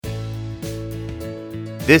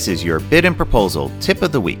This is your Bid and Proposal Tip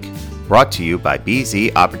of the Week, brought to you by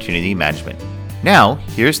BZ Opportunity Management. Now,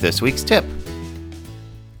 here's this week's tip.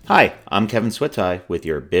 Hi, I'm Kevin Swittai with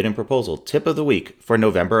your Bid and Proposal Tip of the Week for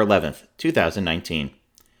November 11th, 2019.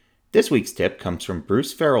 This week's tip comes from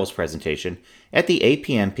Bruce Farrell's presentation at the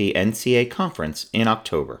APMP NCA conference in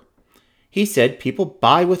October. He said people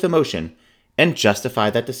buy with emotion and justify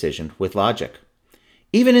that decision with logic.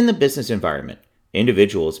 Even in the business environment,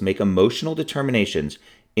 individuals make emotional determinations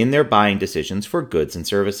in their buying decisions for goods and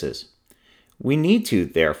services. We need to,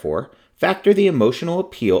 therefore, factor the emotional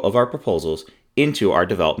appeal of our proposals into our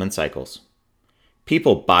development cycles.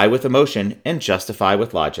 People buy with emotion and justify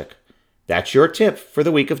with logic. That's your tip for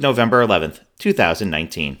the week of November 11th,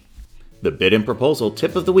 2019. The Bid and Proposal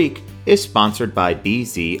Tip of the Week is sponsored by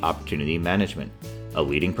BZ Opportunity Management, a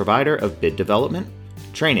leading provider of bid development,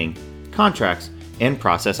 training, contracts, and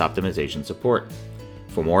process optimization support.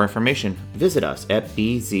 For more information, visit us at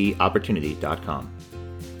bzopportunity.com.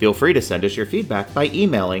 Feel free to send us your feedback by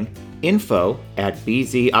emailing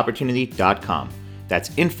info@bzopportunity.com.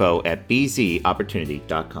 That's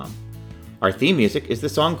info@bzopportunity.com. Our theme music is the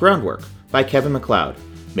song Groundwork by Kevin MacLeod,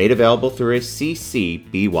 made available through a CC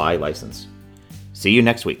BY license. See you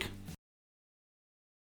next week.